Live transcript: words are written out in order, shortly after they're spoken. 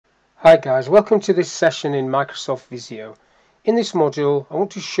Hi guys, welcome to this session in Microsoft Visio. In this module I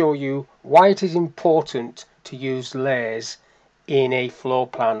want to show you why it is important to use layers in a floor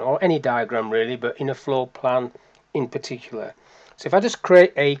plan, or any diagram really, but in a floor plan in particular. So if I just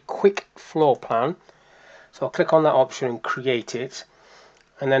create a quick floor plan, so I'll click on that option and create it,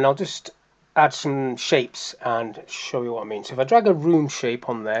 and then I'll just add some shapes and show you what I mean. So if I drag a room shape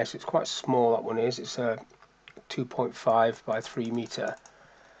on there, so it's quite small, that one is, it's a 2.5 by 3 meter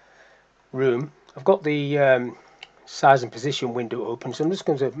room. I've got the size and position window open, so I'm just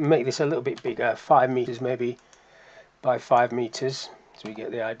going to make this a little bit bigger, 5 meters maybe by 5 meters, so we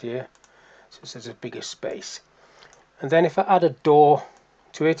get the idea. So there's a bigger space. And then if I add a door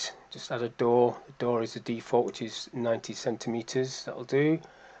to it, just add a door. The door is the default, which is 90 centimeters. That'll do.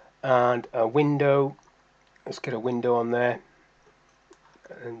 And a window. Let's get a window on there,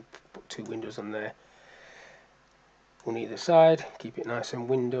 and put 2 windows on there on either side. Keep it nice and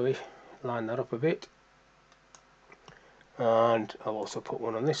windowy. Line that up a bit, and I'll also put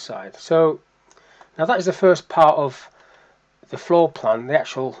one on this side. So now that is the first part of the floor plan, the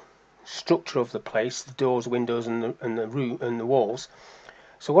actual structure of the place, the doors, windows, and the room and the walls.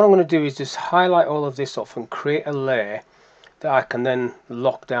 So what I'm going to do is just highlight all of this off and create a layer that I can then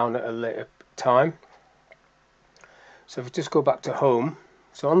lock down at a later time. So if we just go back to home,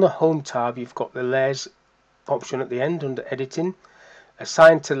 so on the home tab you've got the layers option at the end under editing.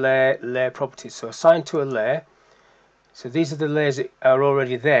 Assign to layer, layer properties. So assign to a layer. So these are the layers that are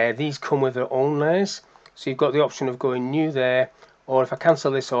already there. These come with their own layers. So you've got the option of going new there, or if I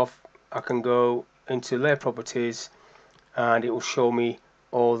cancel this off, I can go into layer properties and it will show me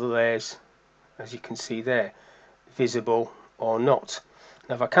all the layers, as you can see there, visible or not.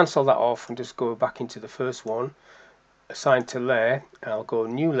 Now if I cancel that off and just go back into the first one, assign to layer, I'll go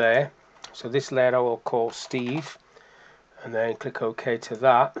new layer. So this layer I will call Steve, and then click OK to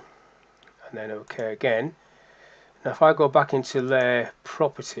that, and then OK again. Now if I go back into layer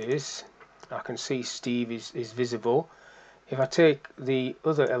properties, I can see Steve is visible. If I take the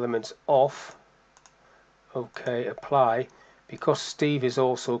other elements off, OK, apply, because Steve is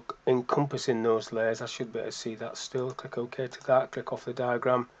also encompassing those layers, I should be able to see that still. Click OK to that, click off the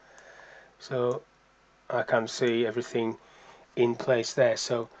diagram, so I can see everything in place there.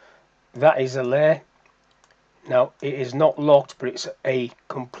 So that is a layer. Now it is not locked, but it's a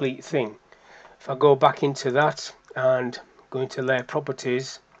complete thing. If I go back into that and go into layer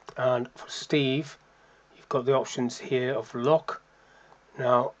properties, and for Steve you've got the options here of lock.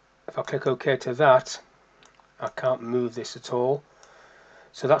 Now if I click OK to that, I can't move this at all,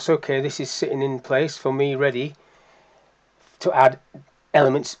 so that's okay. This is sitting in place for me, ready to add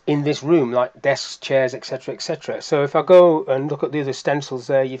elements in this room like desks, chairs, etc, etc. So if I go and look at the other stencils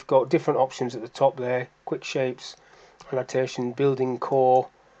there, you've got different options at the top there: quick shapes, annotation, building core,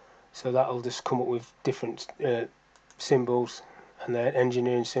 so that'll just come up with different symbols, and then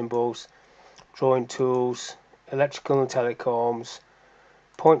engineering symbols, drawing tools, electrical and telecoms,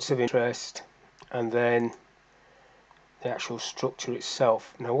 points of interest, and then the actual structure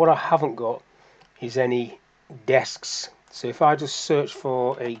itself. Now what I haven't got is any desks, so if I just search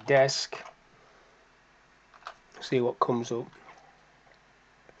for a desk, see what comes up.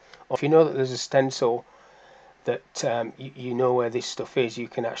 Or if you know that there's a stencil that you know where this stuff is, you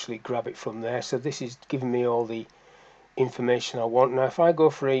can actually grab it from there. So this is giving me all the information I want. Now if I go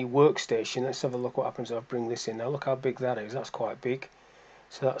for a workstation, let's have a look what happens if I bring this in. Now look how big that is. That's quite big.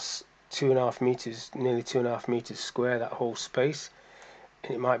 So that's 2.5 meters, nearly 2.5 meters square, that whole space.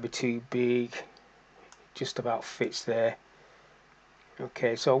 And it might be too big, just about fits there.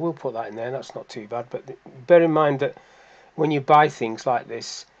 Okay, so I will put that in there, that's not too bad. But bear in mind that when you buy things like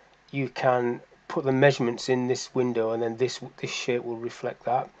this, you can put the measurements in this window, and then this shape will reflect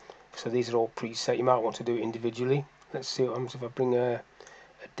that. So these are all preset. You might want to do it individually. Let's see what happens if I bring a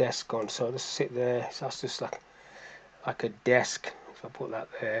desk on. So just sit there. So that's just like a desk. If I put that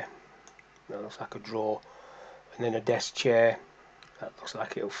there, that looks like a drawer. And then a desk chair, that looks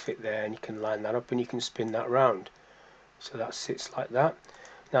like it'll fit there, and you can line that up and you can spin that round. So that sits like that.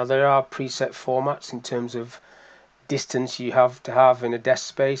 Now there are preset formats in terms of distance you have to have in a desk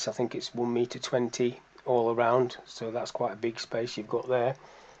space. I think it's 1.20 meters all around, so that's quite a big space you've got there.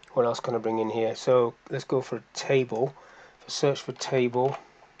 What else can I bring in here? So let's go for a table. If I search for table,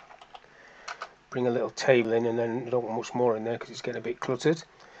 bring a little table in, and then I don't want much more in there because it's getting a bit cluttered.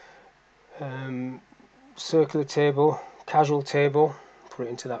 Circular table, casual table, put it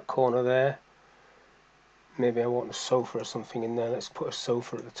into that corner there. Maybe I want a sofa or something in there. Let's put a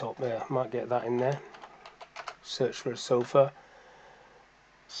sofa at the top there. Might get that in there. Search for a sofa.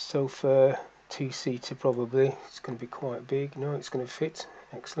 Sofa 2-seater probably. It's going to be quite big. No, it's going to fit.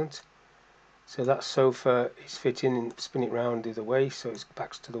 Excellent. So that sofa is fitting and spin it round the other way, so it's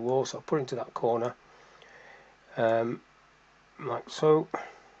back to the wall. So I'll put it into that corner, like so,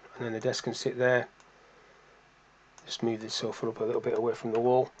 and then the desk can sit there. Just move the sofa up a little bit away from the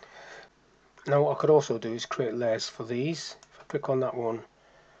wall. Now what I could also do is create layers for these. If I click on that one,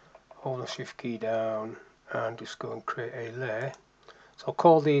 hold the shift key down and just go and create a layer. So I'll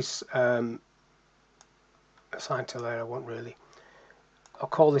call these assign to layer I want really. I'll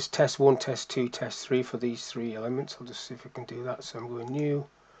call this test 1, test 2, test 3 for these 3 elements. I'll just see if I can do that. So I'm going new.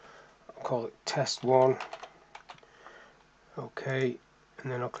 I'll call it test 1. Okay,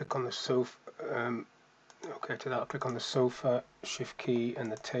 and then I'll click on the sofa. Okay, to that I'll click on the sofa, shift key,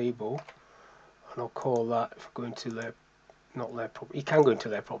 and the table, and I'll call that. If I go into layer, not layer property, you can go into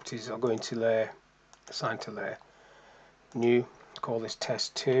layer properties. I'll go into layer, assign to layer, new. Call this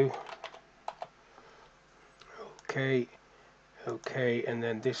test 2. Okay, okay, and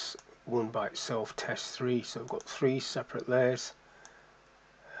then this one by itself, test 3. So I've got 3 separate layers.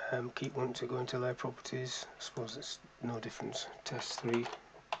 Keep wanting to go into layer properties. I suppose it's no difference. Test 3.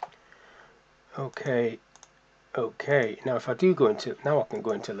 Okay, okay. Now if I do go into, now I can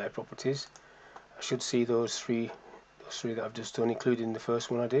go into layer properties. I should see those three that I've just done, including the first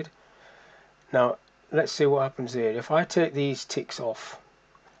one I did. Now let's see what happens here. If I take these ticks off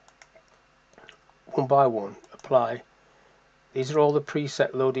one by one, apply. These are all the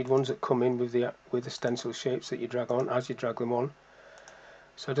preset loaded ones that come in with the stencil shapes that you drag on as you drag them on.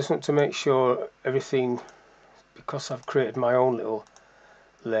 So I just want to make sure everything, because I've created my own little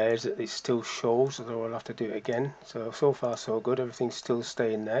layers, that it still shows, although I'll have to do it again. So far so good, everything's still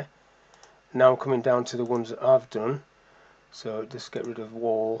staying there. Now I'm coming down to the ones that I've done. So just get rid of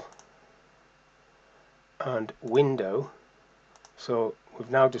wall and window. So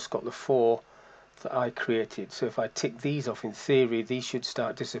we've now just got the 4 that I created. So if I tick these off, in theory these should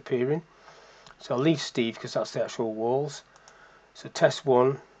start disappearing. So I'll leave Steve because that's the actual walls. So test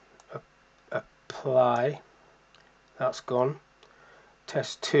 1, apply, that's gone.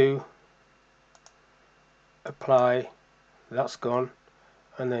 Test 2, apply, that's gone.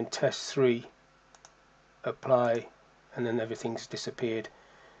 And then test 3, apply, and then everything's disappeared,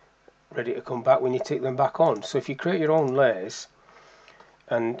 ready to come back when you take them back on. So if you create your own layers,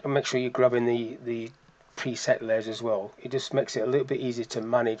 and make sure you're grabbing the preset layers as well, it just makes it a little bit easier to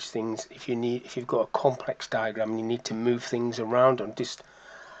manage things. If you've got a complex diagram and you need to move things around, and just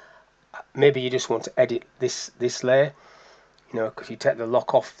maybe you just want to edit this layer, you know, because you take the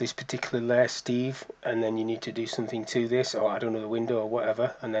lock off this particular layer, Steve, and then you need to do something to this, or I don't know, the window or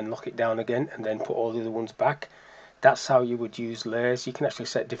whatever, and then lock it down again and then put all the other ones back. That's how you would use layers. You can actually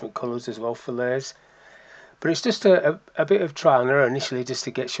set different colors as well for layers, but it's just a bit of trial and error initially, just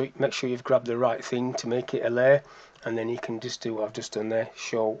to make sure you've grabbed the right thing to make it a layer, and then you can just do what I've just done there,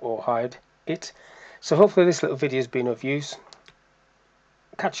 show or hide it. So hopefully this little video has been of use.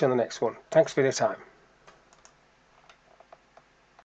 Catch you on the next one. Thanks for your time.